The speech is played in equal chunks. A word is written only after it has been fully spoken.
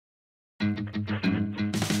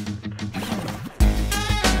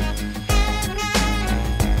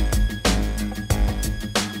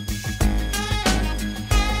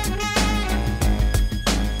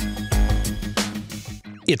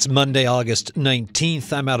It's Monday, August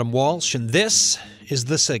 19th. I'm Adam Walsh, and this is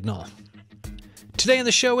The Signal. Today on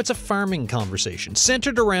the show, it's a farming conversation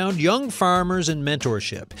centered around young farmers and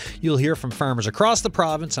mentorship. You'll hear from farmers across the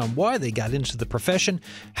province on why they got into the profession,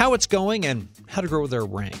 how it's going, and how to grow their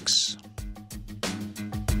ranks.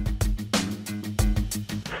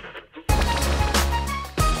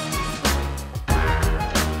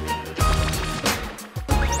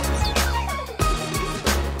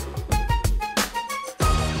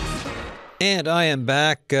 And I am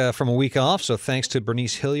back from a week off, so thanks to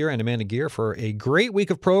Bernice Hillier and Amanda Gear for a great week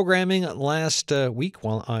of programming last week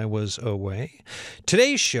while I was away.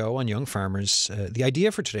 Today's show on young farmers, the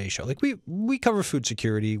idea for today's show, like we cover food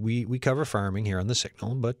security, we cover farming here on The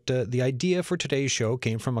Signal, but the idea for today's show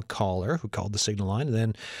came from a caller who called the Signal line, and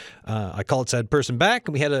then I called said person back,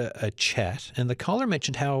 and we had a chat, and the caller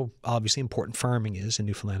mentioned how obviously important farming is in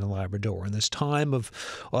Newfoundland and Labrador. In this time of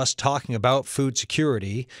us talking about food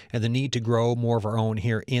security and the need to grow more of our own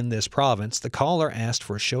here in this province, the caller asked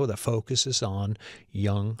for a show that focuses on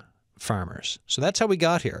young farmers. So that's how we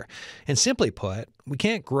got here. And simply put, we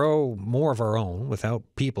can't grow more of our own without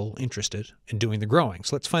people interested in doing the growing.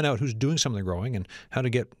 So let's find out who's doing some of the growing and how to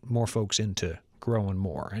get more folks into growing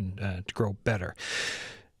more and to grow better.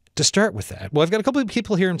 To start with that, well, I've got a couple of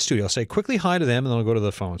people here in studio. I'll say quickly hi to them, and then I'll go to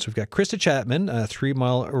the phone. So we've got Krista Chapman, 3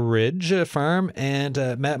 Mile Ridge Farm, and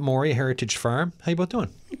Matt Morey, Heritage Farm. How you both doing?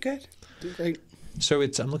 Good. Doing great. So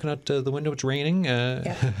I'm looking out the window. It's raining.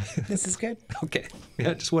 Yeah, this is good. Okay.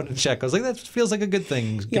 Yeah, I just wanted to check. I was like, that feels like a good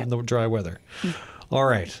thing given the dry weather. All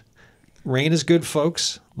right. Rain is good,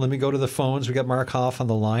 folks. Let me go to the phones. We got Mark Hoff on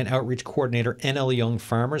the line, Outreach Coordinator, NL Young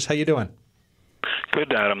Farmers. How you doing?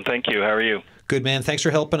 Good, Adam. Thank you. How are you? Good, man. Thanks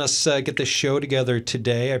for helping us get this show together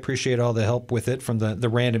today. I appreciate all the help with it from the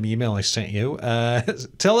random email I sent you.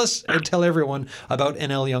 Tell us and tell everyone about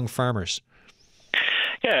NL Young Farmers.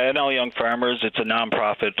 Yeah, NL Young Farmers, it's a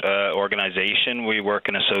nonprofit organization. We work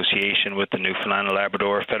in association with the Newfoundland and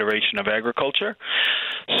Labrador Federation of Agriculture.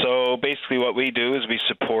 So basically what we do is we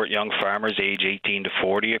support young farmers age 18 to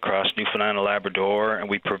 40 across Newfoundland and Labrador, and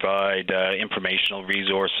we provide informational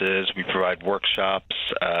resources, we provide workshops,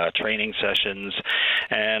 training sessions,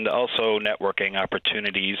 and also networking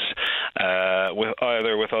opportunities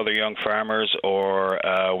with other young farmers, or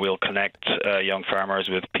we'll connect young farmers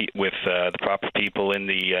with the proper people in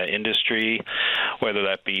the industry, whether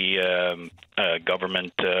that be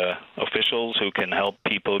government officials who can help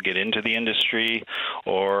people get into the industry,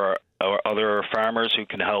 or other farmers who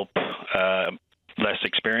can help less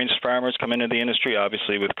experienced farmers come into the industry.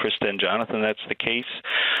 Obviously, with Krista and Jonathan, that's the case.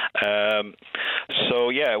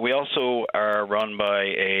 We also are run by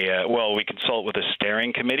we consult with a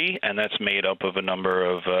steering committee, and that's made up of a number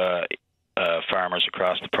of farmers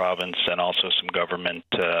across the province and also some government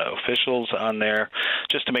officials on there,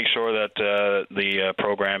 just to make sure that the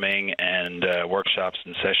programming and workshops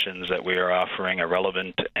and sessions that we are offering are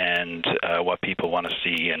relevant and what people want to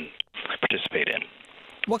see and participate in.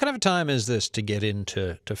 What kind of a time is this to get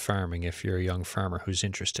into farming if you're a young farmer who's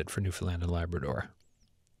interested for Newfoundland and Labrador?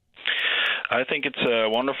 I think it's a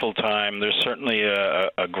wonderful time. There's certainly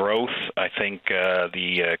a growth. I think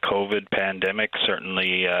the COVID pandemic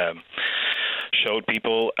certainly showed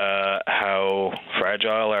people how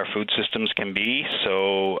fragile our food systems can be.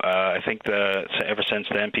 So I think ever since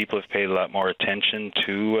then, people have paid a lot more attention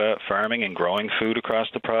to farming and growing food across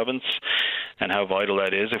the province, and how vital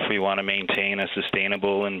that is if we want to maintain a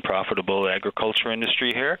sustainable and profitable agriculture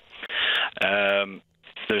industry here.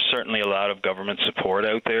 There's certainly a lot of government support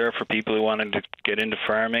out there for people who wanted to get into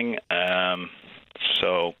farming. I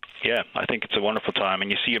think it's a wonderful time.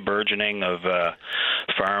 And you see a burgeoning of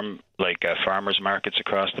farmers markets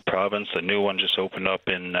across the province. A new one just opened up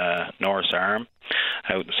in Norris Arm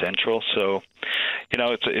out in Central. So,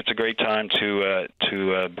 it's a great time to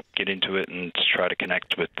get into it and to try to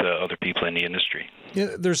connect with other people in the industry.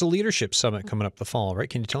 Yeah, there's a leadership summit coming up the fall, right?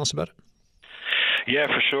 Can you tell us about it? Yeah,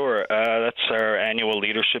 for sure. That's our annual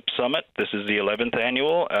leadership summit. This is the 11th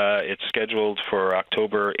annual. It's scheduled for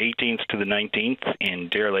October 18th to the 19th in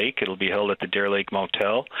Deer Lake. It'll be held at the Deer Lake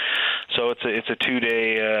Motel. So it's a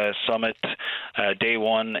 2-day summit. Day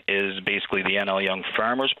one is basically the NL Young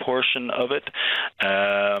Farmers portion of it.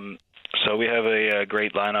 So we have a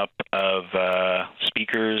great lineup of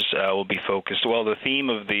speakers. Will be focused. Well, the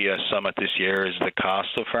theme of the summit this year is the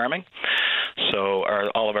cost of farming. So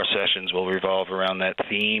all of our sessions will revolve around that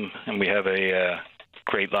theme, and we have a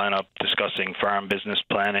great lineup discussing farm business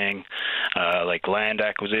planning, like land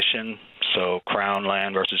acquisition, so crown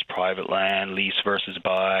land versus private land, lease versus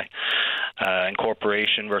buy,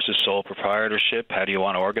 incorporation versus sole proprietorship. How do you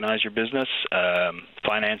want to organize your business?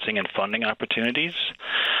 Financing and funding opportunities.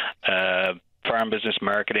 Farm business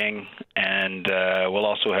marketing, and we'll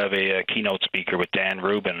also have a keynote speaker with Dan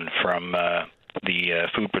Rubin from the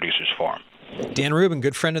Food Producers Forum. Dan Rubin,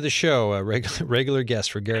 good friend of the show, a regular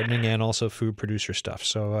guest for gardening and also food producer stuff.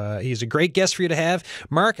 So he's a great guest for you to have.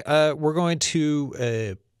 Mark, we're going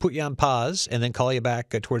to put you on pause and then call you back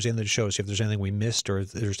towards the end of the show, see if there's anything we missed or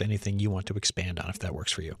if there's anything you want to expand on, if that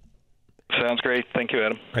works for you. Sounds great. Thank you,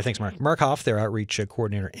 Adam. All right, thanks, Mark. Mark Hoff, their outreach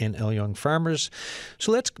coordinator in El Young Farmers.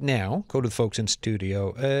 So let's now go to the folks in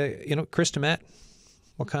studio. Chris and Matt,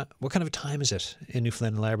 what kind of a time is it in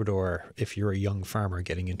Newfoundland and Labrador if you're a young farmer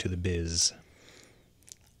getting into the biz?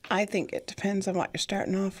 I think it depends on what you're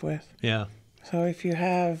starting off with. Yeah. So if you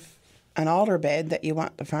have an alder bed that you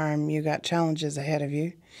want to farm, you got challenges ahead of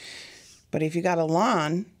you. But if you got a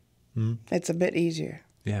lawn, it's a bit easier.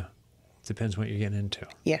 Yeah. Depends what you're getting into.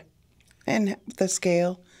 Yeah. And the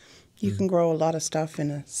scale, you can grow a lot of stuff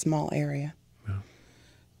in a small area. Yeah.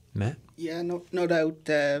 Matt? Yeah, no doubt.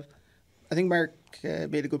 I think Mark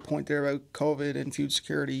made a good point there about COVID and food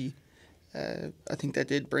security. I think that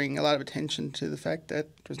did bring a lot of attention to the fact that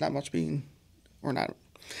there's not much being, or not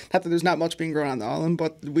that there's not much being grown on the island,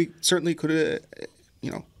 but we certainly could,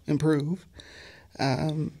 improve.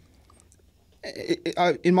 In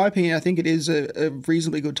my opinion, I think it is a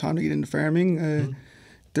reasonably good time to get into farming.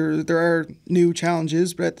 There are new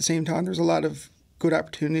challenges, but at the same time, there's a lot of good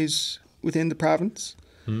opportunities within the province,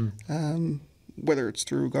 whether it's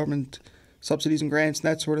through government subsidies and grants and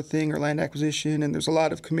that sort of thing, or land acquisition. And there's a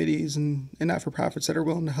lot of committees and not-for-profits that are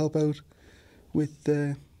willing to help out with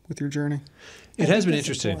your journey. It has been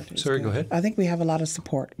interesting. Sorry, go ahead. I think we have a lot of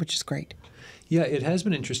support, which is great. Yeah, it has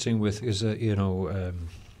been interesting with,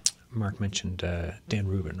 Mark mentioned Dan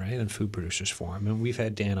Rubin, right, and Food Producers Forum. And we've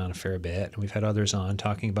had Dan on a fair bit, and we've had others on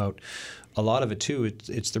talking about a lot of it too.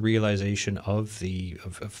 It's the realization of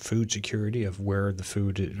food security, of where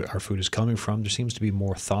our food is coming from. There seems to be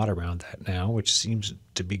more thought around that now, which seems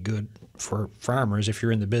to be good for farmers if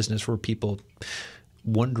you're in the business, for people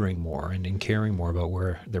wondering more and caring more about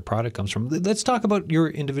where their product comes from. Let's talk about your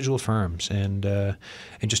individual farms and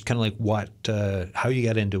just kind of like how you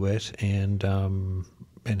got into it and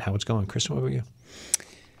how it's going. Kristen, what about you?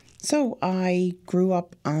 So I grew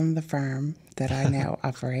up on the farm that I now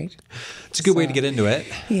operate. It's a good way to get into it.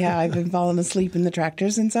 Yeah, I've been falling asleep in the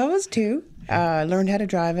tractor since I was 2. I learned how to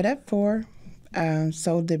drive it at 4.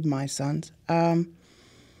 So did my sons.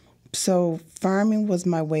 So farming was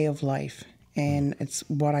my way of life, and it's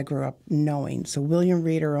what I grew up knowing. So William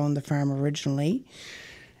Reeder owned the farm originally.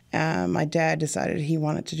 My dad decided he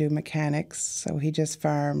wanted to do mechanics, so he just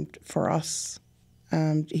farmed for us.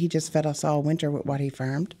 He just fed us all winter with what he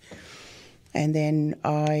farmed. And then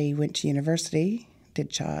I went to university, did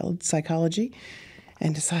child psychology,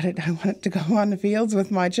 and decided I wanted to go on the fields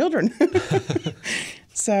with my children.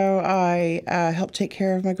 So I helped take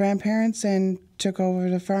care of my grandparents and took over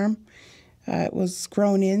the farm. It was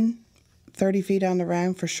grown in 30 feet on the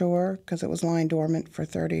ground for sure, because it was lying dormant for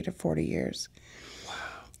 30 to 40 years. Wow.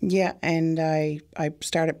 Yeah, and I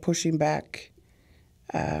started pushing back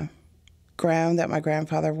ground that my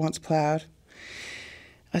grandfather once plowed.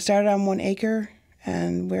 I started on 1 acre,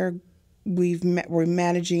 and we're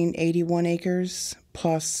managing 81 acres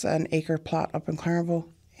plus an acre plot up in Clareville,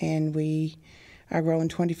 and we are growing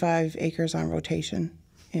 25 acres on rotation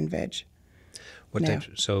in veg.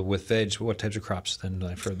 So with veg, what types of crops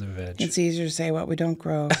then for the veg? It's easier to say what we don't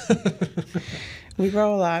grow. We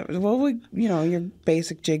grow a lot. Well, your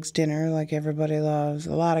basic Jig's dinner like everybody loves,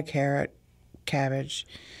 a lot of carrot, cabbage,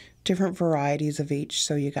 different varieties of each.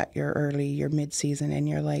 So you got your early, your mid-season, and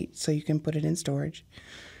your late, so you can put it in storage.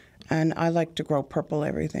 And I like to grow purple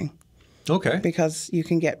everything. Okay. Because you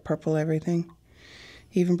can get purple everything.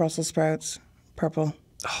 Even Brussels sprouts, purple.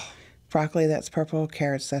 Oh. Broccoli, that's purple.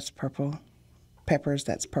 Carrots, that's purple. Peppers,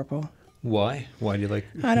 that's purple. Why? Why do you like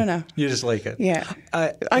it? I don't know. You just like it? Yeah.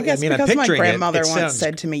 I guess because my grandmother once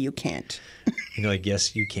said to me, you can't. You're like,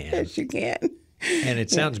 yes, you can. Yes, you can. And it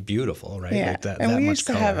sounds beautiful, right? Yeah. Like and we much used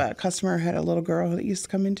to color. have a customer who had a little girl that used to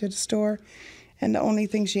come into the store, and the only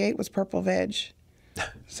thing she ate was purple veg.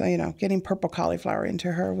 So, getting purple cauliflower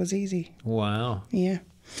into her was easy. Wow. Yeah.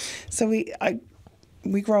 So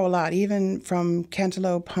we grow a lot, even from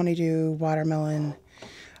cantaloupe, honeydew, watermelon.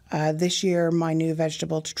 This year, my new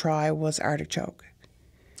vegetable to try was artichoke.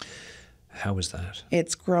 How was that?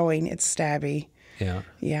 It's growing. It's stabby. Yeah.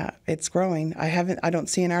 Yeah, it's growing. I don't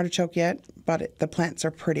see an artichoke yet, but the plants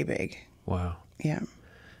are pretty big. Wow. Yeah.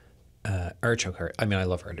 artichoke heart. I mean, I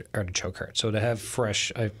love artichoke heart. So to have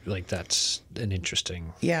fresh, that's an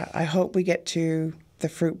interesting. Yeah, I hope we get to the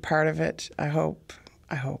fruit part of it. I hope.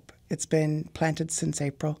 It's been planted since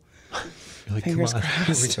April. Like, Fingers come on,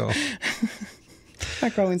 crossed. here we go. My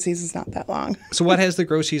growing season's not that long. So what has the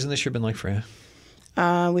grow season this year been like for you?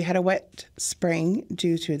 We had a wet spring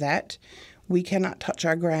due to that. We cannot touch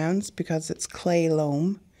our grounds because it's clay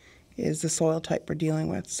loam is the soil type we're dealing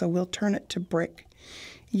with. So we'll turn it to brick.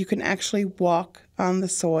 You can actually walk on the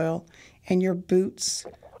soil and your boots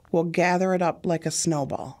will gather it up like a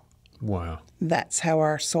snowball. Wow. That's how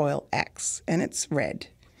our soil acts, and it's red.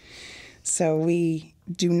 So we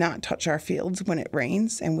do not touch our fields when it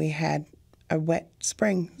rains, and we had a wet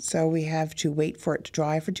spring. So we have to wait for it to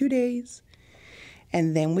dry for 2 days,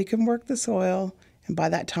 and then we can work the soil, and by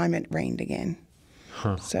that time it rained again.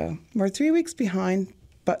 Huh. So we're 3 weeks behind,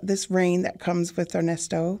 but this rain that comes with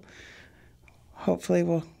Ernesto hopefully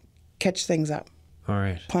will catch things up. All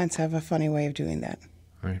right. Plants have a funny way of doing that.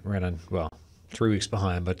 All right. Right on. Well, 3 weeks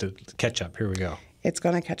behind, but to catch up, here we go. It's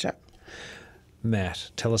going to catch up. Matt,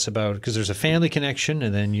 tell us about, because there's a family connection,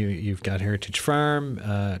 and then you've got Heritage Farm.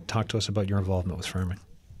 Talk to us about your involvement with farming.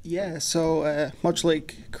 Yeah, so much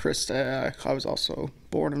like Krista, I was also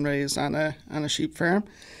born and raised on a sheep farm.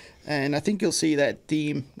 And I think you'll see that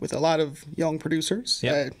theme with a lot of young producers.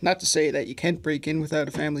 Yep. Not to say that you can't break in without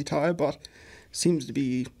a family tie, but seems to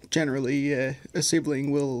be generally a sibling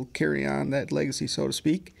will carry on that legacy, so to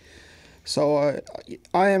speak. So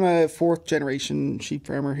I am a fourth generation sheep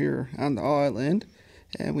farmer here on the island,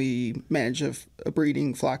 and we manage a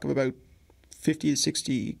breeding flock of about 50 to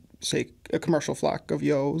 60, say a commercial flock of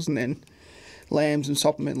ewes, and then lambs and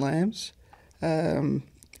supplement lambs.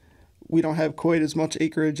 We don't have quite as much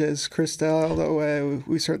acreage as Krista, although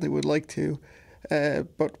we certainly would like to.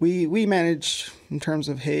 But we manage, in terms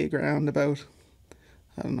of hay ground, about,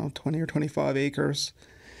 20 or 25 acres.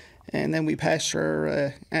 And then we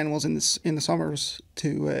pasture animals in the summers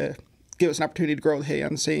to give us an opportunity to grow the hay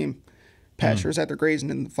on the same pastures that they're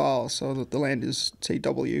grazing in the fall, so that the land is, say,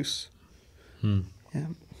 double use. Yeah.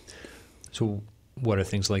 So what are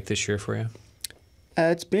things like this year for you?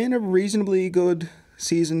 It's been a reasonably good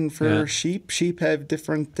season for sheep. Sheep have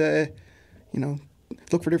different,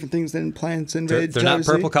 look for different things than plants and veg. They're not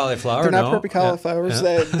purple cauliflower. They're not purple cauliflowers.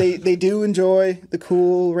 Yeah. They do enjoy the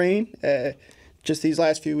cool rain. Just these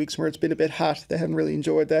last few weeks where it's been a bit hot, they haven't really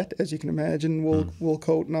enjoyed that, as you can imagine, wool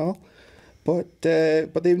coat and all. But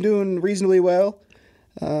they've been doing reasonably well.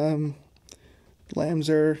 Lambs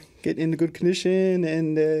are getting into good condition,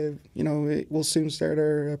 and we'll soon start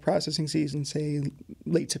our processing season, say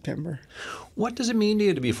late September. What does it mean to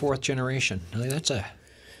you to be fourth generation? I mean, that's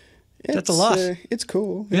a lot. It's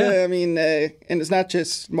cool. Yeah. I mean, and it's not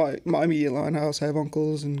just my immediate line. I also have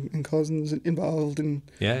uncles and cousins involved in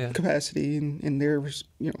capacity in their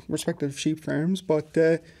respective sheep farms. But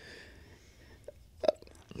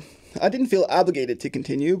I didn't feel obligated to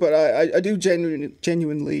continue, but I do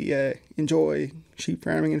genuinely enjoy sheep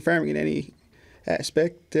farming and farming in any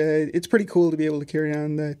aspect. It's pretty cool to be able to carry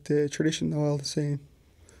on that tradition, though, all the same.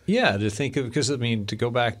 Yeah, to think of, because, I mean, to go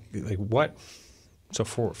back, like what... So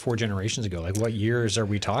four generations ago, like what years are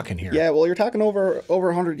we talking here? Yeah, well, you're talking over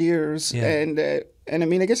 100 years, and I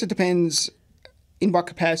mean, I guess it depends in what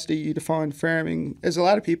capacity you define farming. As a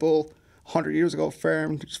lot of people 100 years ago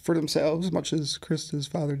farmed for themselves, as much as Krista's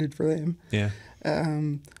father did for them. Yeah.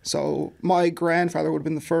 So my grandfather would have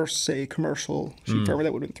been the first, say, commercial sheep farmer.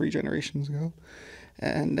 That would have been 3 generations ago.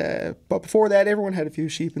 And but before that, everyone had a few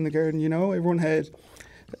sheep in the garden. Everyone had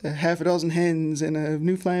half a dozen hens and a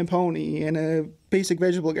Newfoundland pony and a basic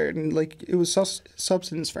vegetable garden. Like, it was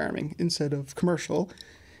subsistence farming instead of commercial.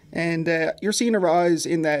 And you're seeing a rise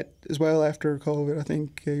in that as well after COVID. I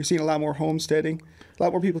think you're seeing a lot more homesteading, a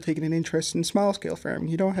lot more people taking an interest in small scale farming.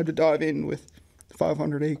 You don't have to dive in with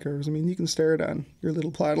 500 acres. I mean, you can start on your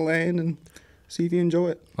little plot of land and see if you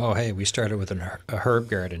enjoy it. Oh, hey, we started with a herb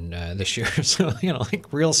garden this year. So, like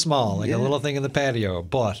real small, like a little thing in the patio,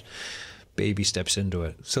 but baby steps into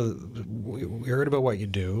it. So we heard about what you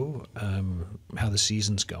do, how the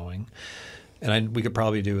season's going. And we could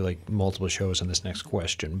probably do like multiple shows on this next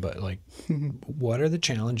question, but like, what are the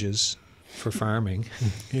challenges for farming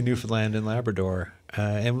in Newfoundland and Labrador?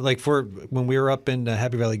 And like when we were up in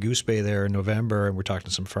Happy Valley Goose Bay there in November, and we're talking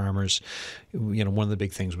to some farmers, one of the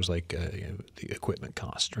big things was like the equipment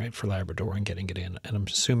cost, right, for Labrador and getting it in. And I'm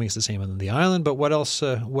assuming it's the same on the island, but what else,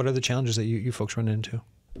 what are the challenges that you folks run into?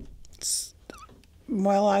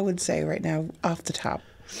 Well, I would say right now, off the top,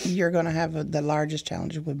 you're going to have the largest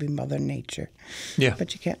challenge would be Mother Nature. Yeah.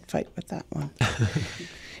 But you can't fight with that one.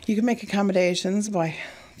 You can make accommodations by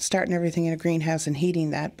starting everything in a greenhouse and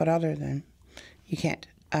heating that, but other than, you can't.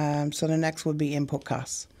 So the next would be input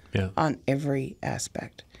costs on every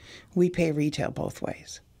aspect. We pay retail both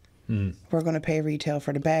ways. We're going to pay retail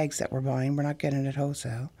for the bags that we're buying. We're not getting it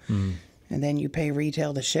wholesale. And then you pay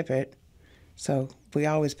retail to ship it. So we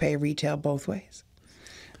always pay retail both ways.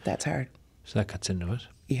 That's hard. So that cuts into it.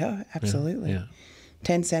 Yeah, absolutely. Yeah.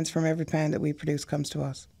 10 cents from every pound that we produce comes to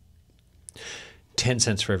us. 10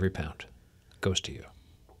 cents for every pound goes to you.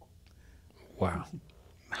 Wow.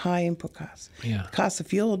 High input costs. Yeah. The cost of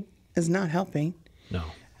fuel is not helping. No.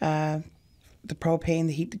 The propane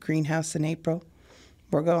to heat the greenhouse in April,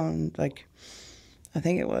 we're going like, I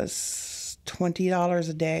think it was $20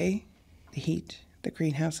 a day to heat the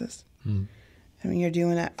greenhouses. I mean, you're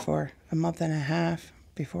doing that for a month and a half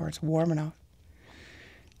before it's warm enough.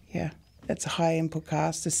 Yeah, that's a high input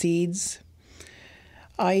cost. The seeds.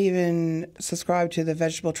 I even subscribe to the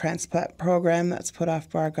vegetable transplant program that's put off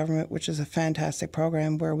by our government, which is a fantastic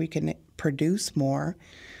program where we can produce more.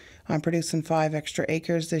 I'm producing 5 extra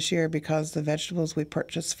acres this year because the vegetables we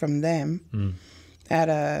purchase from them at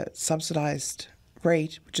a subsidized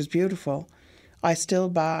rate, which is beautiful. I still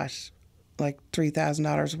bought like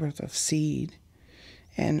 $3,000 worth of seed.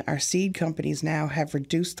 And our seed companies now have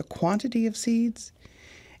reduced the quantity of seeds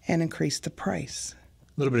and increased the price.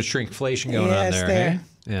 A little bit of shrinkflation going on there, hey?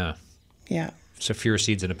 Yeah. Yeah. So fewer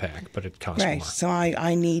seeds in a pack, but it costs more. Right. So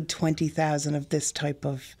I need 20,000 of this type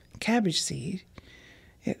of cabbage seed.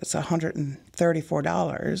 It's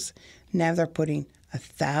 $134. Now they're putting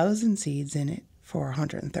 1,000 seeds in it for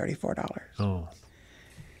 $134. Oh,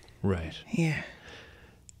 right. Yeah.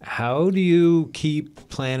 How do you keep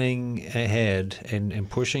planning ahead and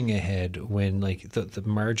pushing ahead when like the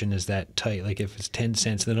margin is that tight? Like if it's 10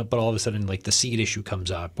 cents, then but all of a sudden like the seed issue comes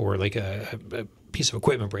up, or like a piece of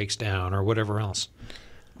equipment breaks down, or whatever else.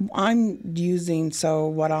 What I'm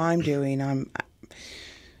doing,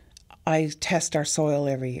 I test our soil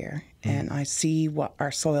every year, and I see what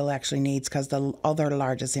our soil actually needs, because the other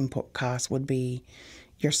largest input cost would be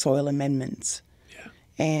your soil amendments. Yeah.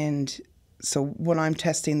 And so when I'm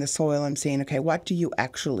testing the soil, I'm saying, okay, what do you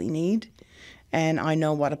actually need? And I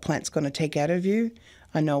know what a plant's going to take out of you.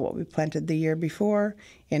 I know what we planted the year before.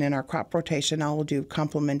 And in our crop rotation, I will do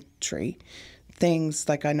complementary things.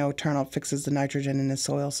 Like I know turnip fixes the nitrogen in the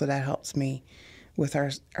soil, so that helps me with our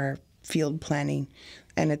field planning.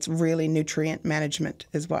 And it's really nutrient management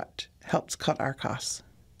is what helps cut our costs.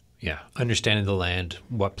 Yeah, understanding the land,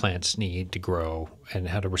 what plants need to grow, and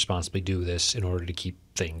how to responsibly do this in order to keep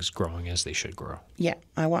things growing as they should grow. Yeah,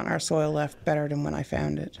 I want our soil left better than when I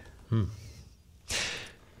found it.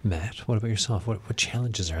 Matt, what about yourself? What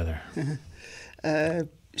challenges are there?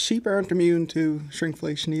 Sheep aren't immune to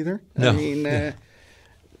shrinkflation either. No. I mean,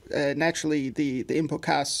 naturally, the input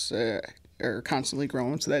costs are constantly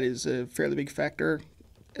growing, so that is a fairly big factor.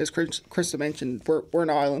 As Krista mentioned, we're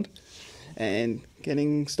an island, and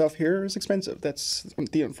getting stuff here is expensive. That's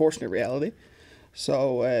the unfortunate reality.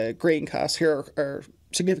 So grain costs here are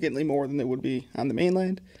significantly more than they would be on the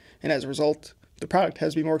mainland, and as a result, the product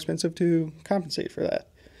has to be more expensive to compensate for that.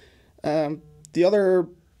 The other,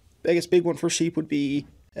 I guess, big one for sheep would be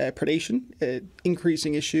predation, an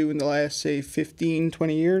increasing issue in the last, say, 15,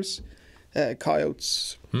 20 years.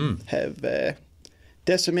 Coyotes have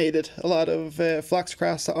decimated a lot of flocks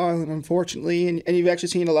across the island, unfortunately, and you've actually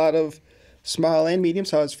seen a lot of small and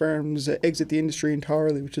medium-sized farms exit the industry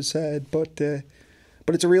entirely, which is sad, but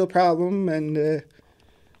it's a real problem. And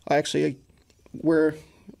I actually wear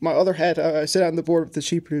my other hat. I sit on the board with the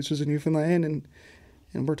sheep producers in Newfoundland,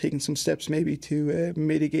 and we're taking some steps maybe to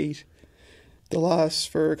mitigate the loss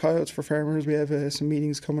for coyotes for farmers. We have some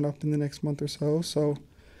meetings coming up in the next month or so, so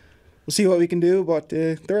we'll see what we can do, but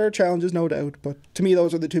there are challenges, no doubt. But to me,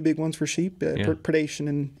 those are the two big ones for sheep,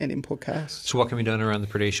 predation and input costs. So what can be done around the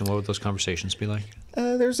predation? What would those conversations be like?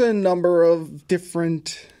 There's a number of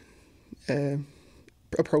different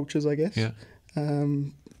approaches, I guess. Yeah.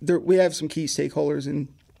 We have some key stakeholders in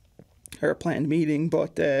our planned meeting,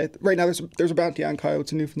 but right now there's a bounty on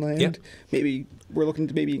coyotes in Newfoundland. Yep. Maybe we're looking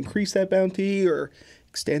to increase that bounty or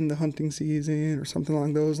extend the hunting season or something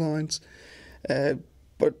along those lines.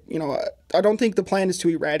 But, I don't think the plan is to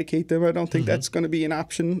eradicate them. I don't think that's going to be an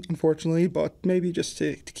option, unfortunately, but maybe just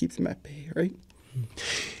to keep them at bay, right?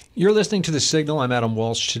 You're listening to The Signal. I'm Adam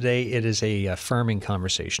Walsh. Today it is a farming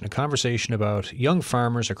conversation, a conversation about young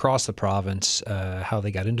farmers across the province, how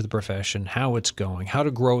they got into the profession, how it's going, how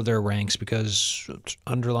to grow their ranks, because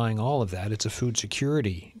underlying all of that, it's a food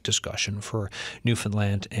security discussion for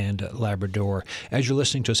Newfoundland and Labrador. As you're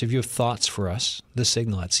listening to us, if you have thoughts for us,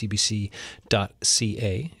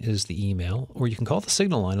 thesignal@cbc.ca is the email, or you can call the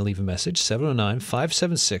Signal line and leave a message,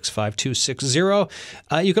 709-576-5260.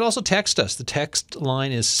 You can also text us. The text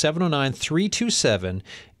line is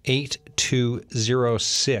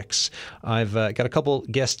 709-327-8206. I've got a couple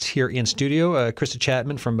guests here in studio, Krista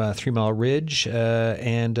Chapman from 3 Mile Ridge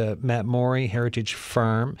and Matt Morey, Heritage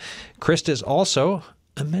Farm. Krista is also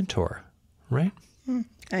a mentor, right?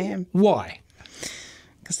 I am. Why?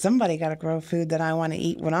 Because somebody got to grow food that I want to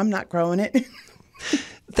eat when I'm not growing it.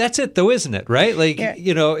 That's it, though, isn't it? Right? Like, Yeah.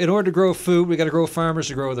 you know, in order to grow food, we got to grow farmers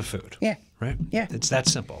to grow the food. Yeah. Right? Yeah. It's that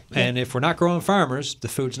simple. Yeah. And if we're not growing farmers, the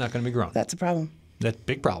food's not going to be grown. That's a problem. That's a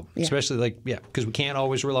big problem. Yeah. Especially, because we can't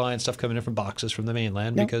always rely on stuff coming in from boxes from the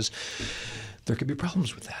mainland Nope. because there could be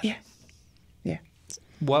problems with that. Yeah. Yeah.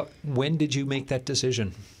 When did you make that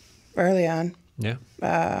decision? Early on, Yeah.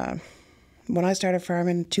 when I started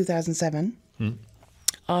farming in 2007,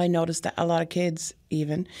 I noticed that a lot of kids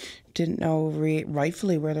even didn't know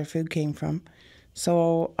rightfully where their food came from.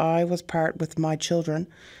 So I was part with my children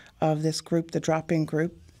of this group, the drop-in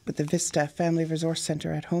group, with the Vista Family Resource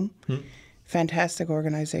Centre at home. Fantastic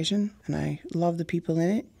organization, and I love the people in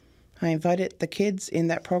it. I invited the kids in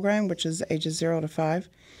that program, which is ages 0 to 5,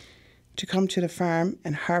 to come to the farm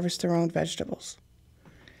and harvest their own vegetables.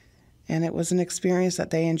 And it was an experience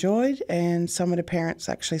that they enjoyed, and some of the parents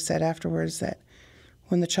actually said afterwards that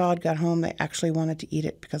when the child got home, they actually wanted to eat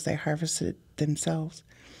it because they harvested it themselves.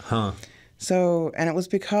 Huh. So, and it was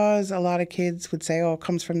because a lot of kids would say, oh, it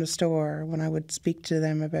comes from the store, when I would speak to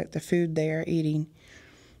them about the food they are eating.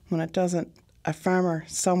 When it doesn't, a farmer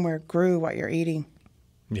somewhere grew what you're eating,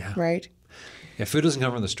 Yeah. right? Yeah, food doesn't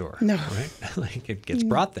come from the store. No. Right? Like, it gets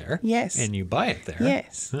brought there. Yes. And you buy it there.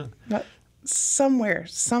 Yes. Huh. But somewhere,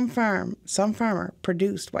 some farmer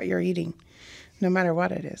produced what you're eating, no matter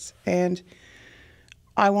what it is. And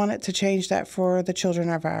I wanted to change that for the children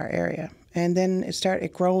of our area. And then it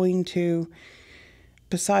started growing to,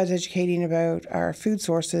 besides educating about our food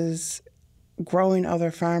sources, growing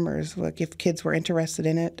other farmers. Like if kids were interested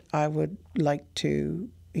in it, I would like to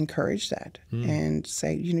encourage that and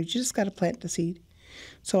say, you just got to plant the seed.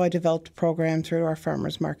 So I developed a program through our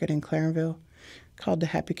farmers market in Clarenville called the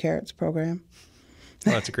Happy Carrots program.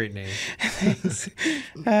 Well, that's a great name. Thanks.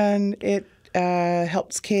 And it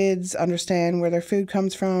helps kids understand where their food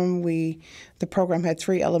comes from. The program had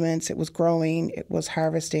 3 elements. It was growing, it was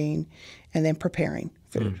harvesting, and then preparing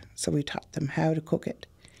food. So we taught them how to cook it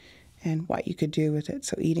and what you could do with it.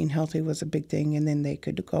 So eating healthy was a big thing, and then they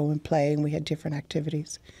could go and play, and we had different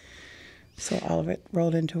activities. So all of it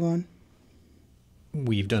rolled into one.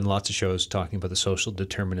 We've done lots of shows talking about the social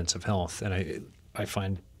determinants of health, and I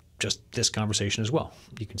find just this conversation as well.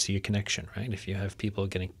 You can see a connection, right? If you have people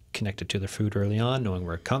getting connected to their food early on, knowing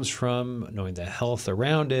where it comes from, knowing the health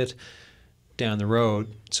around it, down the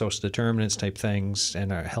road, social determinants type things,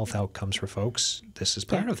 and our health outcomes for folks, this is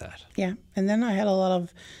part of that. Yeah, and then I had a lot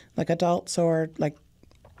of adults or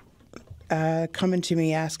coming to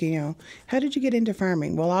me asking, how did you get into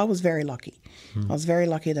farming? Well, I was very lucky. I was very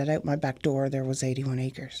lucky that out my back door there was 81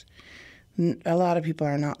 acres. A lot of people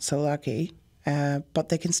are not so lucky, but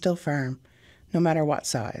they can still farm, no matter what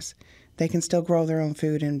size. They can still grow their own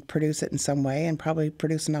food and produce it in some way and probably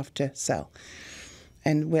produce enough to sell.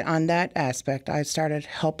 And on that aspect, I started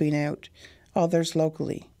helping out others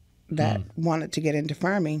locally that wanted to get into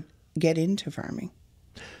farming.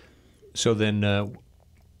 So then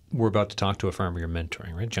we're about to talk to a farmer you're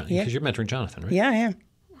mentoring, right, John? Yeah. Because you're mentoring Jonathan, right? Yeah, I am.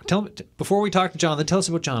 Tell me, before we talk to Jonathan, tell us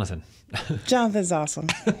about Jonathan. Jonathan's awesome.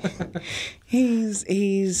 He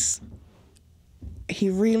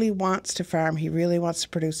really wants to farm. He really wants to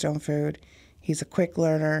produce his own food. He's a quick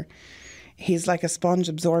learner. He's like a sponge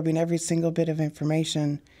absorbing every single bit of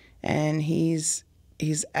information, and he's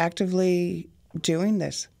actively doing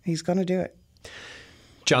this. He's going to do it.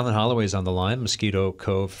 Jonathan Holloway is on the line, Mosquito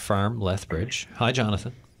Cove Farm, Lethbridge. Hi,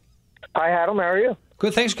 Jonathan. Hi, Adam. How are you?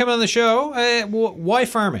 Good. Thanks for coming on the show. Why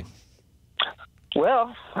farming?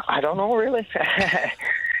 Well, I don't know, really.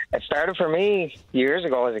 It started for me years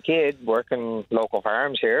ago as a kid, working local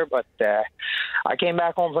farms here, but I came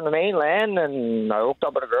back home from the mainland, and I hooked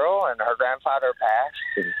up with a girl, and her grandfather passed,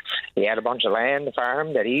 and he had a bunch of land to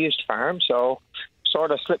farm that he used to farm, so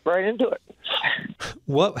sort of slipped right into it.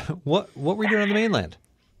 What were you doing on the mainland?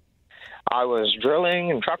 I was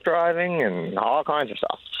drilling and truck driving and all kinds of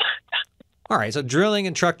stuff. All right, so drilling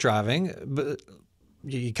and truck driving, but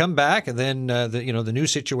you come back, and then the new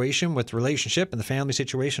situation with the relationship and the family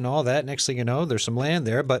situation, all that. Next thing you know, there's some land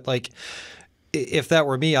there, but like, if that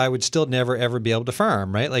were me, I would still never ever be able to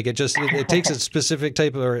farm, right? Like it takes a specific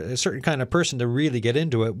type of, or a certain kind of person to really get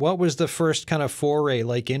into it. What was the first kind of foray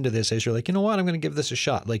like into this? As you're like, you know what, I'm going to give this a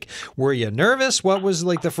shot. Like, were you nervous? What was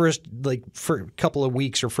like the first for couple of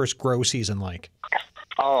weeks or first grow season like?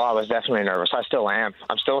 Oh, I was definitely nervous. I still am.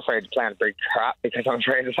 I'm still afraid to plant big crop because I'm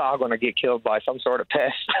afraid it's all going to get killed by some sort of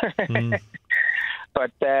pest.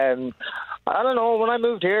 But I don't know. When I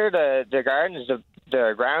moved here, the gardens,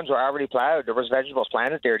 the grounds were already plowed. There was vegetables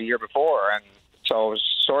planted there the year before, and so it was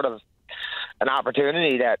sort of an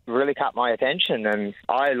opportunity that really caught my attention. And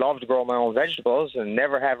I love to grow my own vegetables and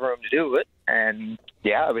never have room to do it. And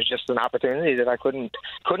yeah, it was just an opportunity that I couldn't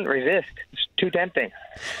resist. It's too tempting.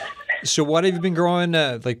 So what have you been growing?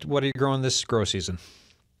 What are you growing this grow season?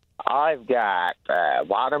 I've got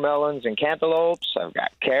watermelons and cantaloupes. I've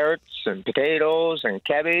got carrots and potatoes and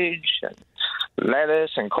cabbage and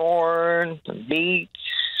lettuce and corn and beets,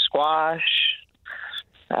 squash,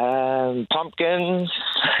 pumpkins.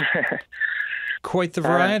 Quite the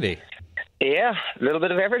variety. Yeah, a little bit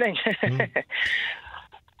of everything.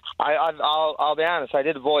 I'll be honest. I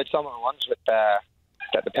did avoid some of the ones with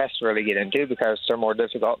that the pests really get into because they're more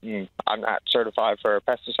difficult, and I'm not certified for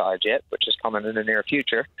pesticides yet, which is coming in the near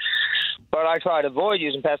future. But I try to avoid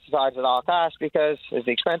using pesticides at all costs because it's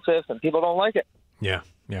expensive and people don't like it. Yeah,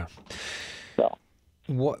 yeah. So,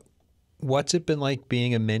 what's it been like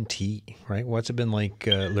being a mentee, right? What's it been like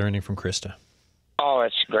learning from Krista? oh,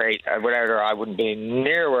 it's great. Without her, I wouldn't be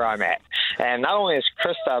near where I'm at. And not only is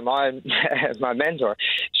Krista my mentor,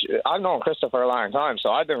 I've known Krista for a long time, so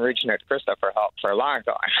I've been reaching out to Krista for help for a long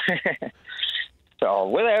time. So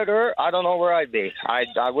without her, I don't know where I'd be.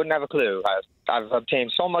 I wouldn't have a clue. I've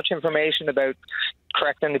obtained so much information about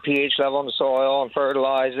correcting the pH level in the soil and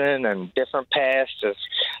fertilizing and different pests.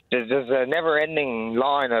 There's a never-ending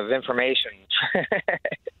line of information.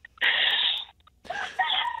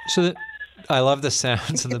 So I love the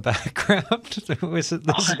sounds in the background. This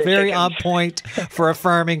is very on point for a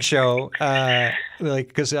farming show.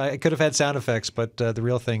 Because I could have had sound effects, but the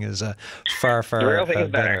real thing is far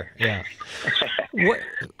better. Yeah.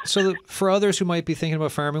 So for others who might be thinking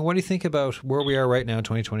about farming, what do you think about where we are right now in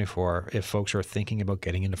 2024 if folks are thinking about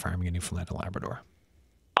getting into farming in Newfoundland and Labrador?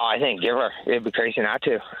 I think give her. It'd be crazy not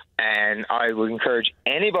to. And I would encourage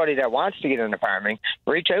anybody that wants to get into farming,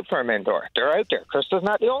 reach out for a mentor. They're out there. Krista's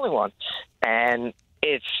not the only one. And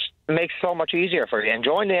it makes it so much easier for you. And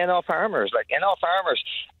join the NL Farmers. Like NL Farmers,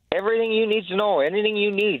 everything you need to know, anything you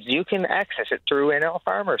need, you can access it through NL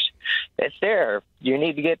Farmers. It's there. You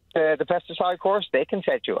need to get the pesticide course, they can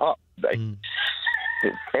set you up.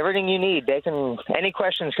 Everything you need, any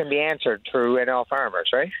questions can be answered through NL Farmers,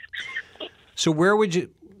 right? So where would you,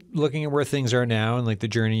 looking at where things are now and like the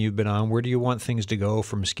journey you've been on, where do you want things to go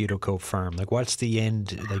for Mosquito Cove Farm? Like what's the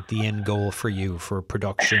end goal for you for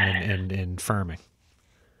production and farming?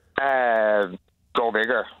 Go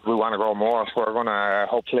bigger. We want to grow more. We're going to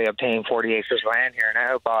hopefully obtain 40 acres of land here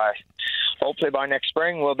now. Hopefully by next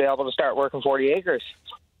spring, we'll be able to start working 40 acres.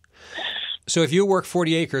 So if you work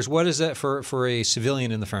 40 acres, what is that for a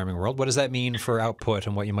civilian in the farming world? What does that mean for output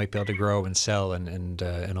and what you might be able to grow and sell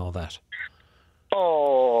and all that?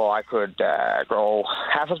 Oh, I could grow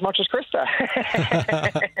half as much as Krista.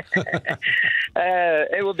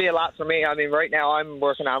 It would be a lot for me. I mean, right now I'm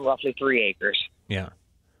working on roughly 3 acres. Yeah.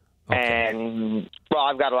 Okay. And, well,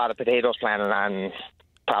 I've got a lot of potatoes planted on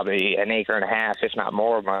probably an acre and a half, if not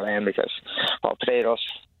more, of my land because, well, potatoes,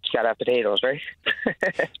 you got to have potatoes, right?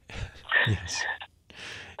 Yes.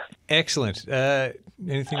 Excellent.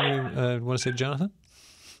 Anything you want to say to Jonathan?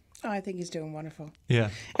 Oh, I think he's doing wonderful.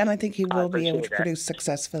 Yeah. And I think he will be able to produce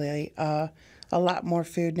successfully a lot more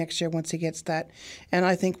food next year once he gets that. And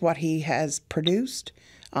I think what he has produced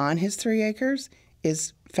on his 3 acres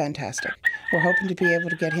is fantastic. We're hoping to be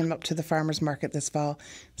able to get him up to the farmer's market this fall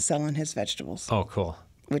selling his vegetables. Oh, cool.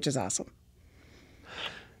 Which is awesome.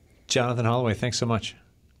 Jonathan Holloway, thanks so much.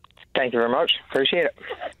 Thank you very much. Appreciate it.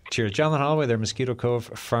 Cheers. Jonathan Holloway there, Mosquito Cove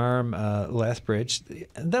Farm, Lethbridge.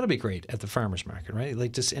 That'll be great at the farmer's market, right?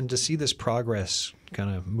 Like to see this progress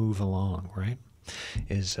kind of move along, right?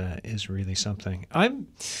 Is really something.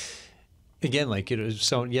 Again, like, you know,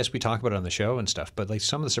 so yes, we talk about it on the show and stuff, but like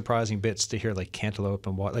some of the surprising bits to hear, like cantaloupe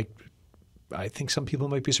and what, like, I think some people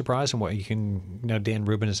might be surprised in what you can. Now, Dan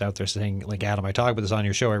Rubin is out there saying, like, Adam, I talk about this on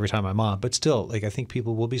your show every time I'm on, but still, like, I think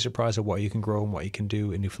people will be surprised at what you can grow and what you can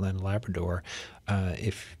do in Newfoundland and Labrador,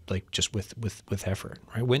 if like just with effort,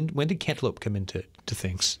 right? When did cantaloupe come into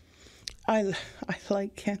things? I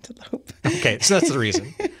like cantaloupe. Okay, so that's the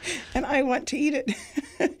reason. And I want to eat it.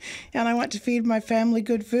 And I want to feed my family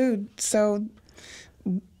good food. So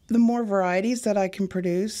the more varieties that I can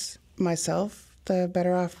produce myself, the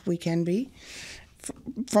better off we can be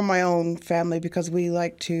from my own family, because we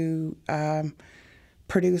like to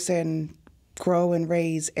produce and grow and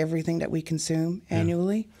raise everything that we consume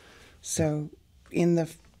annually. So in the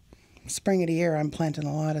spring of the year, I'm planting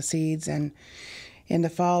a lot of seeds, and in the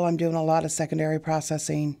fall, I'm doing a lot of secondary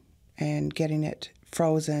processing and getting it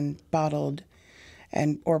frozen, bottled,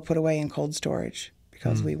 or put away in cold storage,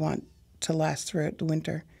 because we want to last throughout the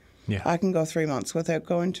winter. Yeah. I can go 3 months without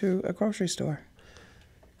going to a grocery store.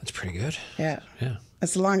 That's pretty good. Yeah. Yeah.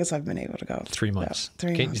 That's the longest I've been able to go. 3 months. Yeah,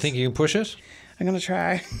 3 Do months. you think you can push it? I'm going to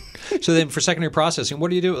try. So then, for secondary processing, what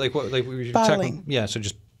do you do? Like what? Like we were Bottling. talking- Yeah. So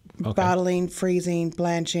just okay. Bottling, freezing,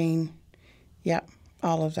 blanching. Yeah,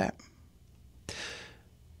 all of that.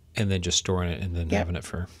 And then just storing it and then having it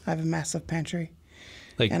for I have a massive pantry.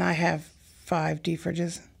 like And I have 5 deep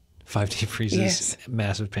fridges. 5 deep freezes, Yes.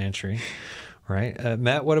 massive pantry. Right,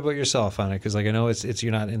 Matt. What about yourself on it? Because like I know it's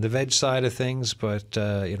you're not in the veg side of things, but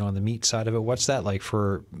on the meat side of it, what's that like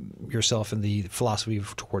for yourself and the philosophy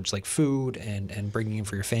towards like food and bringing in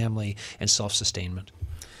for your family and self-sustainment?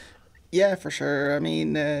 Yeah, for sure. I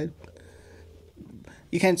mean,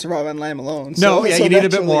 you can't survive on lamb alone. No, yeah, you need a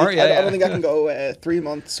bit naturally, more. Yeah, I don't think I can go 3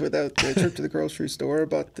 months without the trip to the grocery store.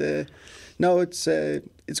 But no, it's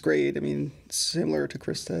great. I mean, similar to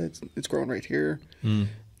Krista, it's grown right here.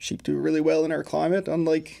 Sheep do really well in our climate,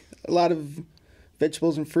 unlike a lot of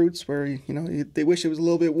vegetables and fruits where they wish it was a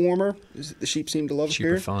little bit warmer. The sheep seem to love it Sheep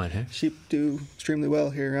here. are fine, huh? Sheep do extremely well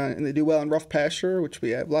here, and they do well in rough pasture, which we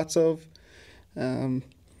have lots of.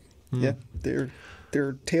 Yeah, they're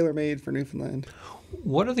tailor-made for Newfoundland.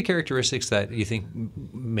 What are the characteristics that you think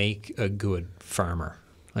make a good farmer?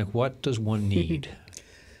 Like, what does one need?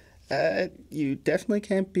 You definitely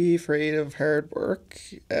can't be afraid of hard work,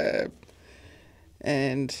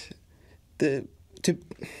 and to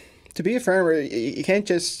be a farmer, you can't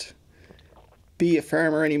just be a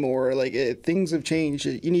farmer anymore. Like things have changed.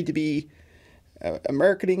 You need to be a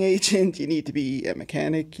marketing agent. You need to be a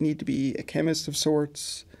mechanic. You need to be a chemist of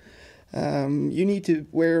sorts. You need to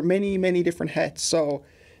wear many different hats. So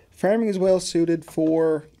farming is well suited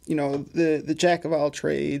for the jack of all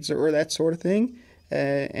trades or that sort of thing,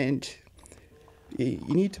 and you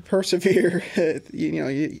need to persevere. You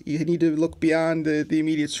need to look beyond the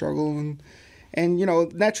immediate struggle, and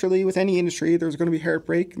naturally with any industry there's going to be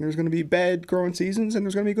heartbreak, and there's going to be bad growing seasons, and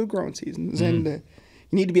there's going to be good growing seasons, and you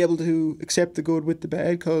need to be able to accept the good with the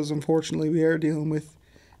bad, because unfortunately we are dealing with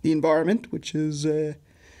the environment, which is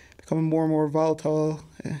becoming more and more volatile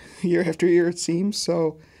year after year, it seems.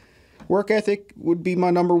 So work ethic would be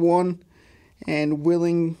my number one, and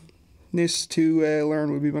willingness to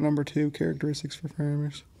learn would be my number 2 characteristics for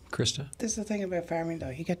farmers. Krista? This is the thing about farming, though.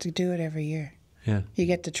 You get to do it every year. Yeah. You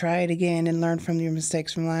get to try it again and learn from your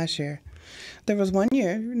mistakes from last year. There was one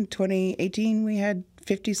year, in 2018, we had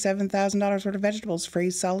 $57,000 worth of vegetables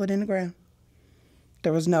freeze solid in the ground.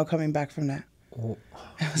 There was no coming back from that. Oh.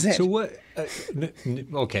 That was it. So what?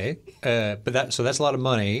 Okay, but that's a lot of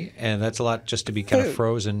money, and that's a lot just to be kind of Food.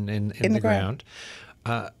 frozen in the ground,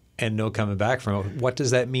 and no coming back from it. What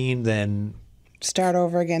does that mean then? Start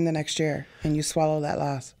over again the next year, and you swallow that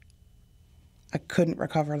loss. I couldn't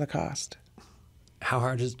recover the cost. How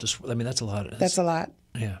hard is this? I mean, that's a lot. That's a lot.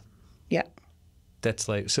 Yeah. Yeah. That's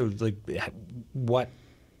like what?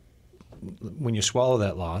 When you swallow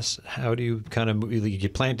that loss, how do you kind of you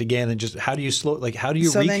plant again, and just how do you how do you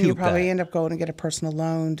So recoup then you probably that? end up going and get a personal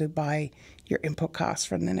loan to buy your input costs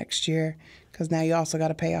for the next year, because now you also got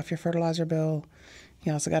to pay off your fertilizer bill.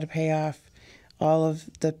 You also got to pay off all of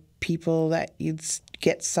the people that you'd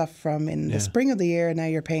get stuff from in the spring of the year, and now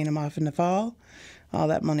you're paying them off in the fall. All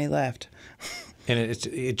that money left. And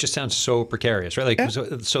it just sounds so precarious, right? Like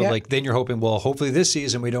so Yeah. like then you're hoping, well, hopefully this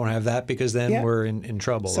season we don't have that, because then we're in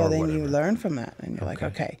trouble. So or then whatever. you learn from that, and you're like,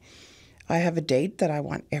 okay, I have a date that I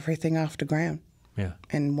want everything off the ground. Yeah.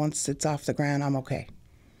 And once it's off the ground, I'm okay.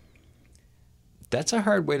 That's a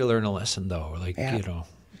hard way to learn a lesson, though. Yeah.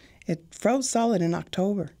 It froze solid in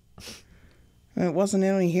October. And it wasn't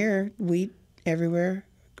only here, wheat everywhere,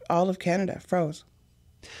 all of Canada froze.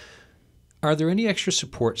 Are there any extra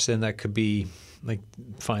supports then that could be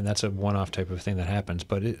fine, that's a one-off type of thing that happens,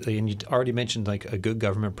 but and you already mentioned like a good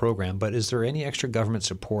government program, but is there any extra government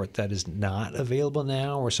support that is not available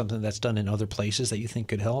now, or something that's done in other places that you think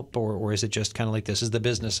could help, or is it just kind of like this is the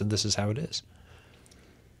business and this is how it is?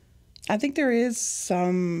 I think there is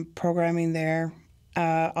some programming there.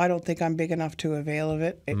 I don't think I'm big enough to avail of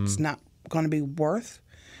it. It's not going to be worth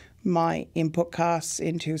my input costs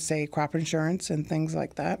into, say, crop insurance and things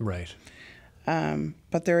like that. Right.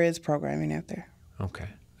 But there is programming out there. Okay.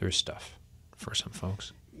 There's stuff for some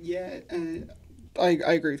folks. Yeah, I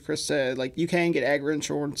agree with Chris. Like, you can get agri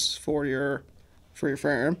insurance for your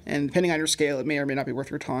farm, and depending on your scale, it may or may not be worth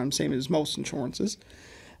your time. Same as most insurances.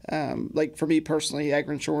 Like for me personally,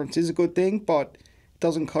 agri insurance is a good thing, but it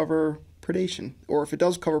doesn't cover predation. Or if it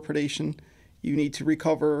does cover predation, you need to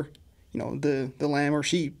recover, the lamb or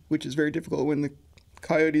sheep, which is very difficult when the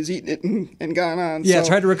coyote's eaten it and gone on. Yeah, it's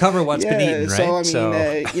hard to recover what's been eaten,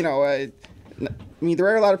 right? I mean, there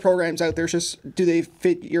are a lot of programs out there. It's just, do they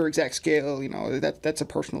fit your exact scale? That's a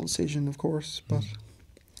personal decision, of course. But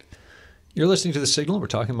You're listening to The Signal. We're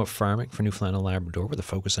talking about farming for Newfoundland and Labrador with a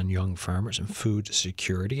focus on young farmers and food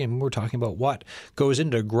security. And we're talking about what goes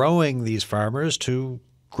into growing these farmers to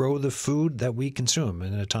grow the food that we consume.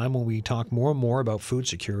 And at a time when we talk more and more about food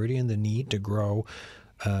security and the need to grow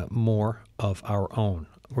more of our own.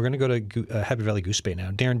 We're going to go to Happy Valley Goose Bay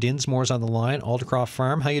now. Darren Dinsmore's on the line, Aldercroft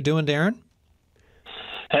Farm. How you doing, Darren?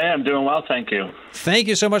 Hey, I'm doing well, thank you. Thank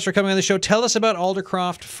you so much for coming on the show. Tell us about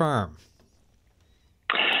Aldercroft Farm.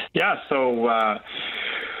 Yeah, so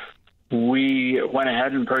we went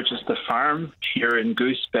ahead and purchased the farm here in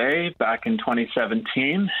Goose Bay back in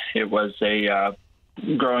 2017. It was a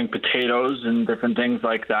growing potatoes and different things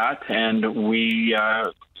like that, and we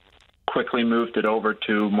quickly moved it over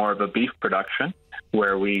to more of a beef production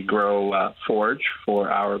where we grow forage for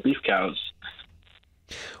our beef cows.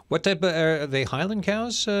 What type of, are they Highland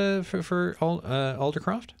cows for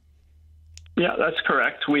Aldercroft? Yeah, that's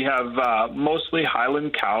correct. We have mostly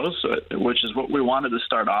Highland cows, which is what we wanted to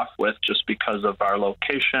start off with just because of our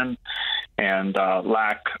location and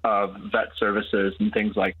lack of vet services and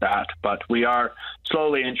things like that. But we are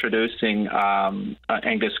slowly introducing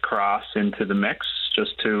Angus cross into the mix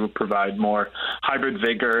just to provide more hybrid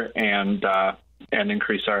vigor and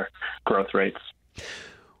increase our growth rates.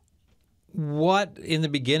 What, in the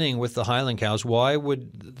beginning with the Highland cows, why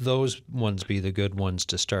would those ones be the good ones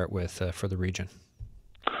to start with for the region?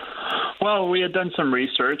 Well, we had done some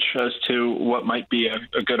research as to what might be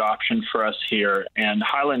a good option for us here, and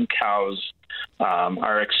Highland cows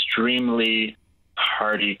are extremely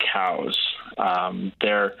hardy cows.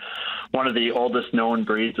 They're one of the oldest known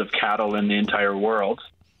breeds of cattle in the entire world,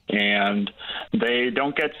 and they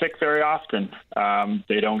don't get sick very often.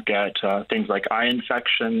 They don't get things like eye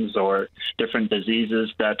infections or different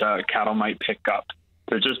diseases that cattle might pick up.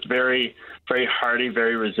 They're just very, very hardy,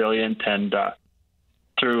 very resilient, and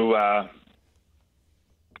through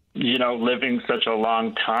living such a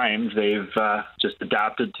long time, they've just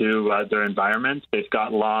adapted to their environment. They've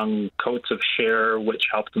got long coats of hair, which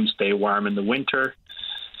help them stay warm in the winter.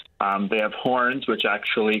 They have horns, which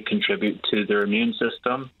actually contribute to their immune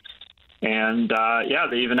system. And,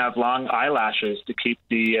 they even have long eyelashes to keep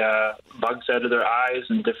the bugs out of their eyes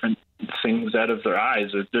and different things out of their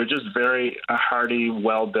eyes. They're just very hardy,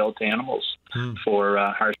 well-built animals for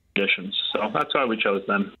harsh conditions. So that's why we chose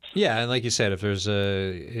them. Yeah, and like you said, if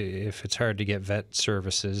it's hard to get vet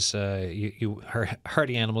services,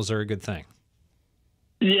 hardy animals are a good thing.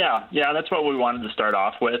 Yeah, that's what we wanted to start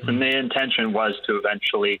off with, and the intention was to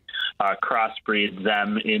eventually crossbreed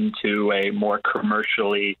them into a more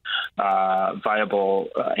commercially viable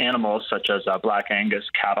animals, such as Black Angus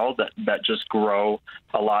cattle that just grow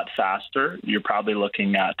a lot faster. You're probably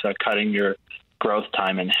looking at cutting your growth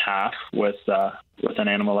time in half with an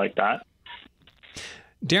animal like that.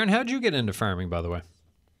 Darren, how did you get into farming, by the way?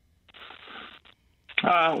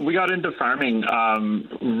 We got into farming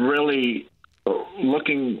really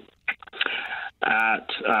looking at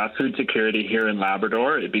food security here in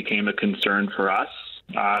Labrador. It became a concern for us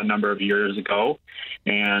a number of years ago,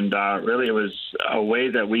 and really it was a way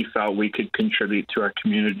that we felt we could contribute to our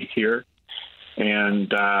community here,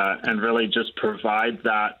 and really just provide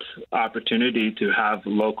that opportunity to have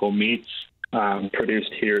local meats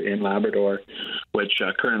produced here in Labrador, which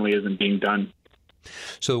currently isn't being done.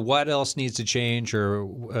 So what else needs to change,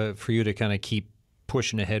 or for you to kind of keep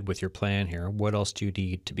pushing ahead with your plan here? What else do you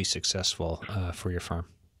need to be successful for your farm?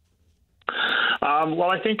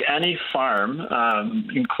 Well, I think any farm,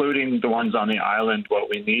 including the ones on the island, what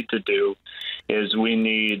we need to do is we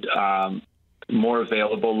need more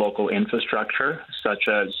available local infrastructure, such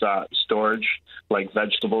as storage, like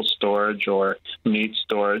vegetable storage or meat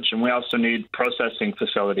storage. And we also need processing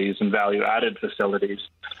facilities and value-added facilities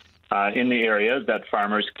in the area that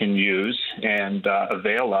farmers can use and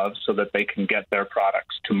avail of so that they can get their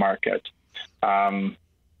products to market.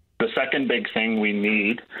 The second big thing we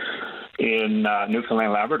need in Newfoundland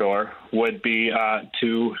and Labrador would be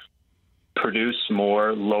to produce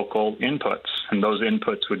more local inputs. And those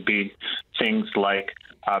inputs would be things like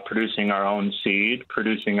producing our own seed,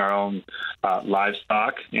 producing our own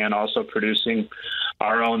livestock, and also producing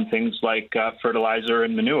our own things like fertilizer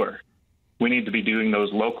and manure. We need to be doing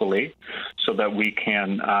those locally so that we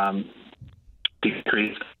can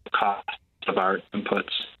decrease the cost of our inputs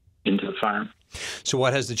into the farm. So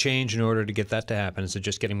what has to change in order to get that to happen? Is it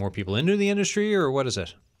just getting more people into the industry, or what is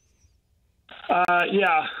it?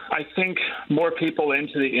 Yeah, I think more people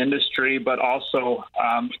into the industry, but also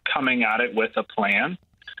coming at it with a plan.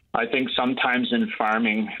 I think sometimes in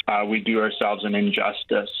farming, we do ourselves an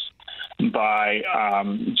injustice by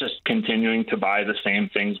just continuing to buy the same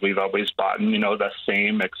things we've always bought, and, the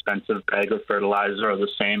same expensive bag of fertilizer or the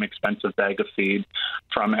same expensive bag of feed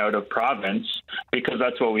from out of province, because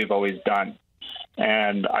that's what we've always done.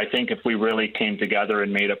 And I think if we really came together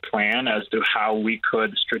and made a plan as to how we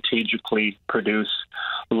could strategically produce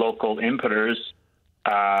local inputters,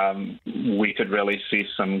 we could really see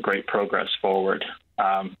some great progress forward.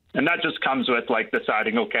 And that just comes with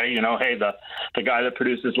deciding, okay, hey, the guy that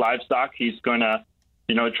produces livestock, he's going to,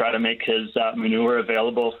 try to make his manure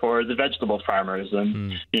available for the vegetable farmers.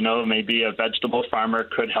 And, maybe a vegetable farmer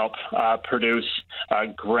could help produce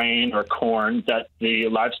grain or corn that the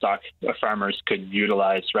livestock farmers could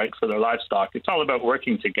utilize, right, for their livestock. It's all about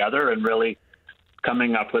working together and really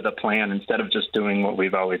coming up with a plan instead of just doing what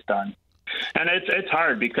we've always done. And it's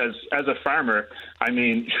hard because as a farmer,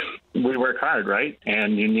 we work hard, right?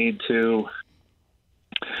 And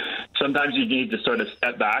sometimes you need to sort of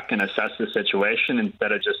step back and assess the situation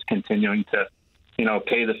instead of just continuing to,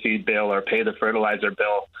 pay the feed bill or pay the fertilizer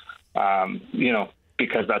bill,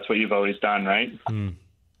 because that's what you've always done, right? Mm.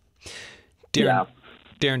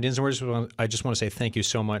 Darren Dinsmore, I just want to say thank you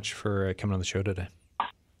so much for coming on the show today.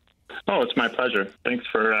 Oh, it's my pleasure. Thanks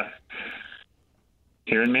for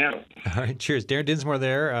hearing me out. All right, cheers. Darren Dinsmore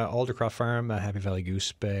there, Aldercroft Farm, Happy Valley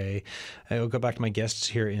Goose Bay. We'll go back to my guests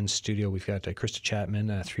here in studio. We've got Krista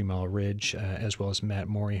Chapman, 3 Mile Ridge, as well as Matt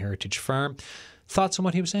Morey, Heritage Farm. Thoughts on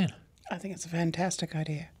what he was saying? I think it's a fantastic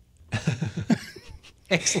idea.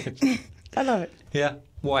 Excellent. I love it. Yeah.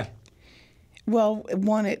 Why? Well,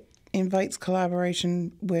 one, it invites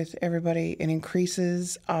collaboration with everybody and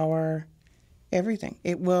increases our everything.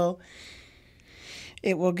 It will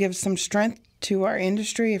give some strength to our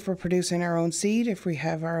industry if we're producing our own seed, if we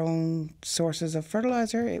have our own sources of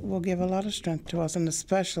fertilizer. It will give a lot of strength to us, and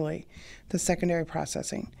especially the secondary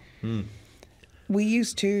processing. Mm. We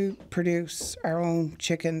used to produce our own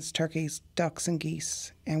chickens, turkeys, ducks, and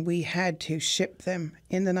geese, and we had to ship them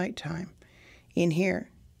in the nighttime in here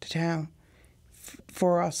to town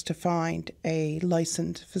for us to find a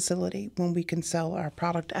licensed facility when we can sell our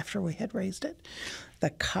product after we had raised it. The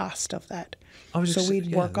cost of that. So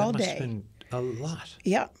we'd work all day. A lot.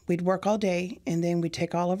 Yeah, we'd work all day, and then we'd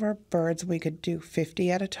take all of our birds. We could do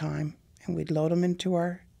 50 at a time, and we'd load them into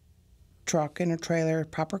our truck in a trailer,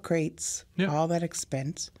 proper crates, all that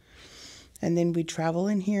expense. And then we'd travel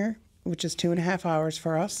in here, which is 2.5 hours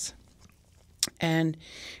for us, and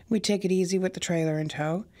we'd take it easy with the trailer in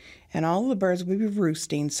tow. And all the birds would be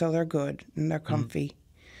roosting, so they're good and they're comfy.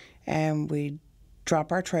 And we'd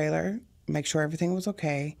drop our trailer, make sure everything was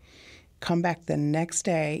okay, come back the next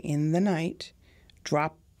day in the night,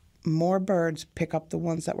 drop more birds, pick up the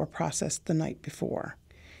ones that were processed the night before.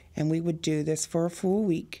 And we would do this for a full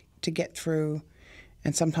week to get through,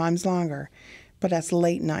 and sometimes longer. But that's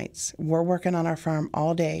late nights. We're working on our farm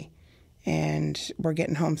all day, and we're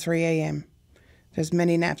getting home 3 a.m. There's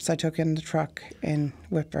many naps I took in the truck in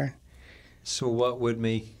Whitburn. So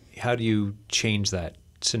how do you change that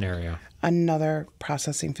scenario? Another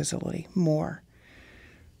processing facility, more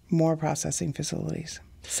processing facilities.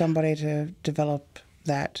 Somebody to develop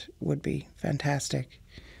that would be fantastic.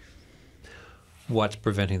 What's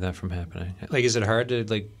preventing that from happening? Is it hard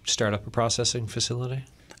to start up a processing facility?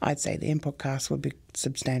 I'd say the input costs would be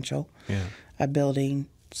substantial. Yeah. A building,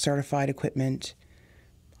 certified equipment,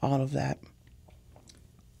 all of that.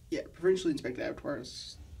 Yeah, provincially inspected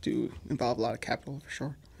abattoirs do involve a lot of capital for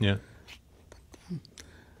sure. Yeah.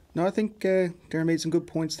 No, I think Darren made some good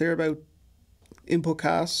points there about input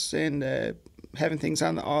costs and having things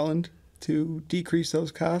on the island to decrease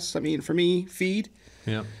those costs. For me, feed.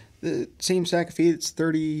 Yeah. The same sack of feed that's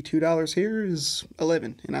 $32 here is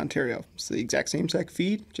 $11 in Ontario. It's the exact same sack of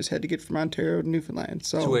feed, just had to get from Ontario to Newfoundland.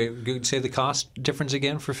 So wait, you'd say the cost difference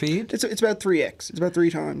again for feed? It's about 3x. It's about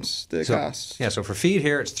 3 times the cost. Yeah, so for feed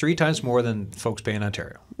here, it's 3 times more than folks pay in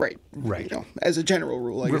Ontario. Right. As a general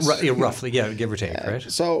rule, I guess. Roughly, give or take, right?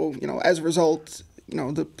 So, as a result,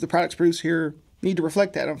 the products produced here need to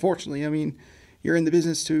reflect that, unfortunately. You're in the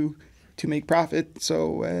business to make profit,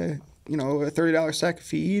 so a $30 sack of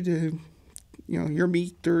feed, your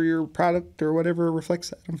meat or your product or whatever reflects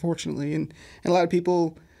that, unfortunately. And a lot of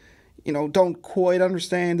people, don't quite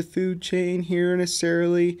understand the food chain here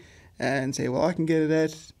necessarily and say, well, I can get it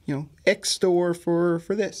at, X store for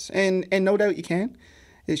this. And no doubt you can.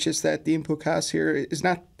 It's just that the input cost here is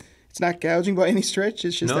not, it's not gouging by any stretch.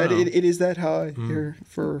 It's just it is that high here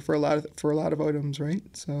for a lot of items, right?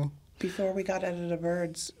 So before we got out of the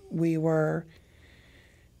birds, we were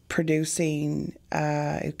producing,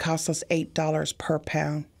 it cost us $8 per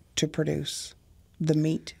pound to produce the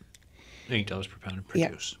meat. $8 per pound to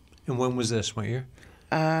produce. Yeah. And when was this? What year?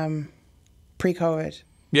 Pre-COVID.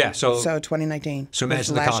 Yeah, so 2019. So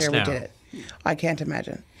imagine the cost now. Last year we did it. I can't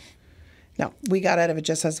imagine. No, we got out of it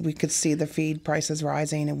just as we could see the feed prices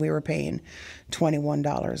rising, and we were paying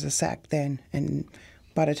 $21 a sack then. And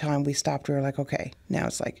by the time we stopped, we were like, okay, now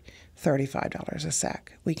it's like $35 a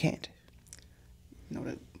sack. We can't.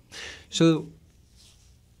 No. So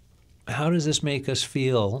how does this make us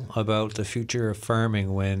feel about the future of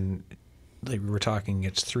farming when, like we were talking,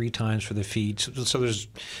 it's 3 times for the feed? So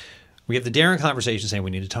we have the daring conversation saying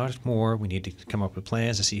we need to talk more, we need to come up with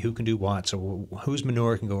plans to see who can do what. So whose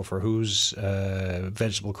manure can go for whose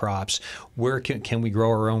vegetable crops, where can we grow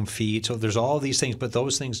our own feed? So there's all these things, but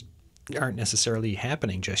those things aren't necessarily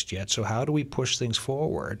happening just yet. So how do we push things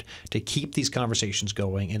forward to keep these conversations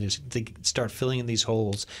going and to start filling in these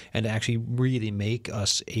holes and to actually really make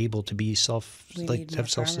us able to be have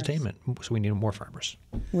self-sustainment? So we need more farmers.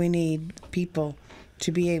 We need people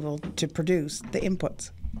to be able to produce the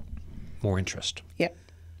inputs. More interest. Yep.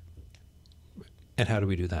 And how do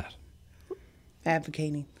we do that?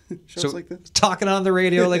 Advocating. Shows like this. Talking on the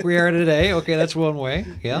radio like we are today. Okay, that's one way.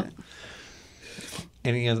 Yeah.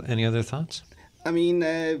 Any other thoughts? I mean,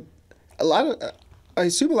 I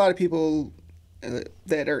assume a lot of people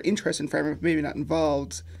that are interested in farming, but maybe not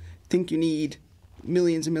involved, think you need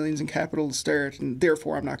millions and millions in capital to start, and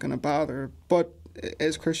therefore I'm not going to bother. But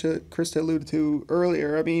as Krista alluded to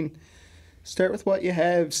earlier, I mean, start with what you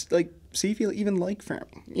have. Like, see if you even like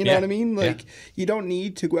farming. You know what I mean? Like, you don't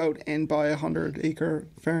need to go out and buy a 100-acre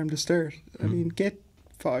farm to start. I mean, get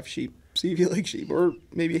 5 sheep. See if you like sheep, or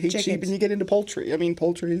maybe you hate sheep and you get into poultry. I mean,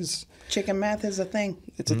 poultry is... Chicken math is a thing.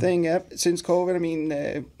 It's a thing, yep. Since COVID, I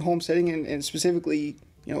mean, homesteading and specifically,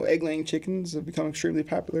 egg-laying chickens have become extremely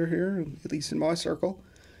popular here, at least in my circle.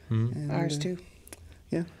 And, ours too.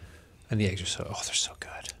 Yeah. And the eggs are they're so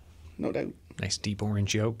good. No doubt. Nice deep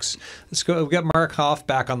orange yolks. Let's go. We've got Mark Hoff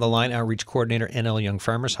back on the line, Outreach Coordinator, NL Young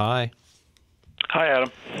Farmers. Hi. Hi,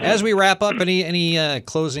 Adam. As we wrap up, any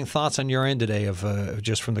closing thoughts on your end today of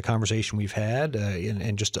just from the conversation we've had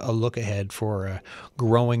and just a look ahead for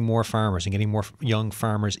growing more farmers and getting more young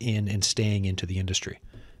farmers in and staying into the industry?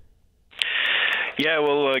 Yeah,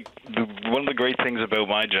 well, one of the great things about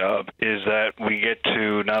my job is that we get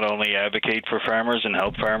to not only advocate for farmers and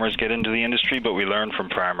help farmers get into the industry, but we learn from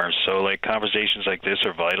farmers. So, conversations like this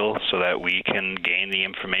are vital so that we can gain the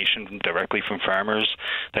information directly from farmers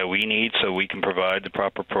that we need so we can provide the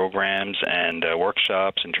proper programs and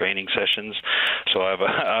workshops and training sessions. So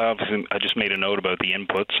I just made a note about the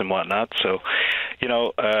inputs and whatnot. So,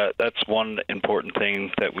 that's one important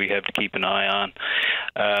thing that we have to keep an eye on.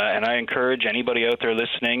 And I encourage anybody out there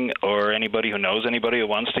listening or anybody who knows anybody who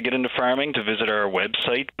wants to get into farming to visit our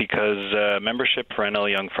website, because membership for NL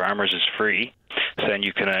Young Farmers is free. So then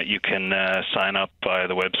you can sign up via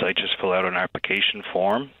the website. Just fill out an application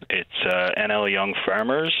form. It's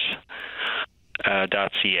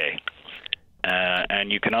nlyoungfarmers.ca.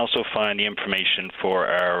 And you can also find the information for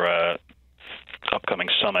our upcoming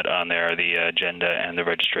summit on there. The agenda and the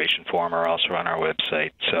registration form are also on our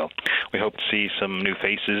website. So we hope to see some new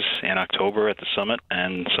faces in October at the summit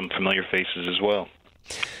and some familiar faces as well.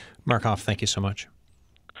 Mark Hoff, thank you so much.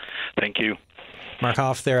 Thank you. Mark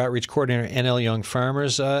Hoff, their Outreach Coordinator, NL Young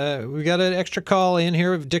Farmers. We got an extra call in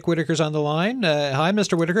here. Dick Whitaker's on the line. Hi,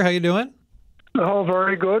 Mr. Whitaker. How you doing? Oh,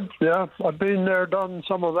 very good. Yeah, I've been there, done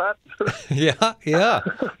some of that. Yeah.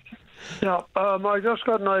 Yeah, I just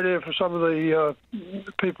got an idea for some of the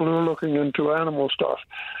people who are looking into animal stuff.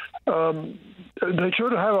 They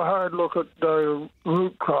should have a hard look at the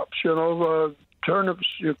root crops. Turnips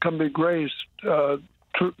can be grazed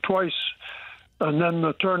twice, and then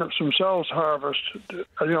the turnips themselves harvested,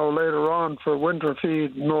 later on for winter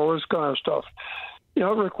feed and all this kind of stuff. It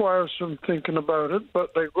requires some thinking about it,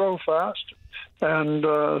 but they grow fast and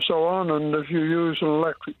so on. And if you use an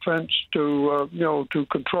electric fence to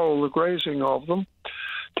control the grazing of them,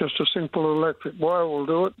 just a simple electric wire will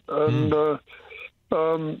do it. And,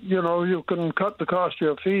 you can cut the cost of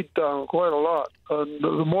your feed down quite a lot. And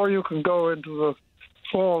the more you can go into the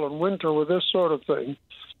fall and winter with this sort of thing,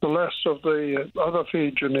 the less of the other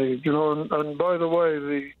feed you need. You know, and by the way,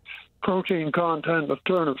 the protein content of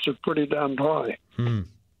turnips is pretty damn high.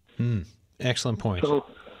 Excellent point. And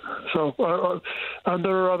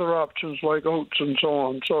there are other options like oats and so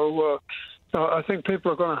on. So I think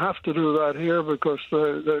people are going to have to do that here because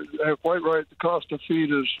they're quite right. The cost of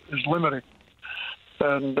feed is limiting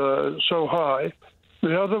and so high.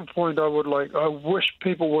 The other point I wish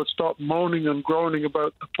people would stop moaning and groaning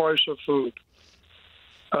about the price of food.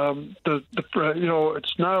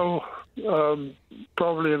 It's now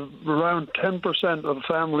probably around 10% of the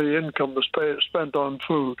family income is spent on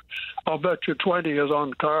food. I'll bet you 20 is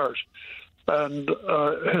on cars. And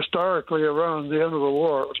historically, around the end of the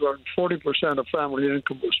war, it was around 40% of family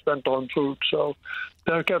income was spent on food. So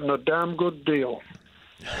they're getting a damn good deal.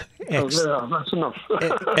 So, yeah, that's enough.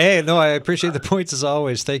 Hey, no, I appreciate the points as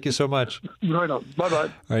always. Thank you so much. Right on. Bye-bye. All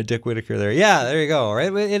right, Dick Whitaker there. Yeah, there you go. All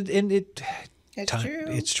right, It's true.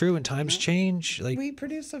 It's true, and times change. Like we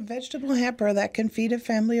produce a vegetable hamper that can feed a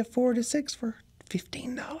family of 4 to 6 for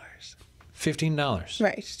 $15. $15.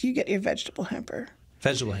 Right. You get your vegetable hamper.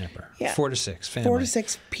 Vegetable hamper. Yeah. 4 to 6 family. 4 to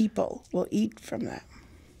 6 people will eat from that.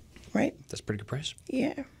 Right? That's a pretty good price.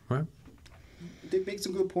 Yeah. Right. Dick makes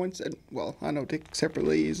some good points. And, well, I know Dick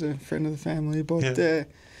separately. He's a friend of the family, but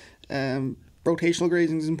rotational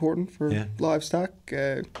grazing is important for livestock.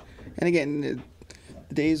 And again, the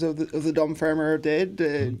days of the dumb farmer are dead.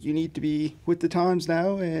 You need to be with the times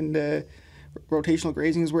now, and rotational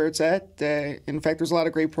grazing is where it's at. In fact, there's a lot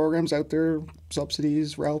of great programs out there,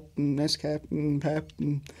 subsidies, RALP and SCAP and PAP,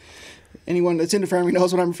 and anyone that's into farming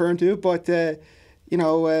knows what I'm referring to. But, there's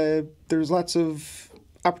lots of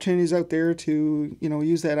opportunities out there to,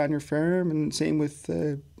 use that on your farm, and same with,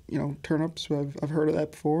 turnips. I've heard of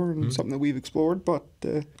that before, and something that we've explored, but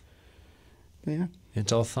yeah.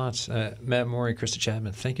 It's all thoughts. Matt Morey, Krista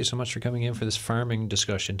Chapman, thank you so much for coming in for this farming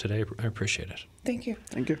discussion today. I appreciate it. Thank you.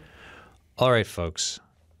 Thank you. All right, folks.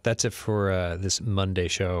 That's it for this Monday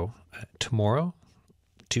show. Tomorrow,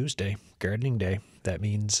 Tuesday, Gardening Day. That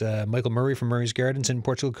means Michael Murray from Murray's Gardens in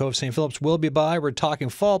Portugal Cove, St. Phillips will be by. We're talking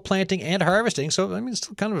fall planting and harvesting. So, it's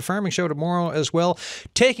still kind of a farming show tomorrow as well.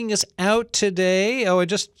 Taking us out today.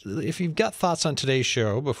 If you've got thoughts on today's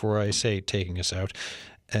show, before I say taking us out,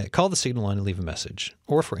 call the Signal line and leave a message,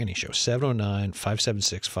 or for any show,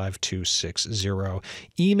 709-576-5260.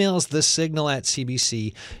 Emails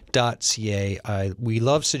thesignal@cbc.ca. We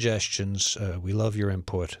love suggestions. We love your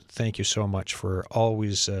input. Thank you so much for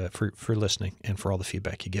always for listening and for all the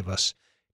feedback you give us.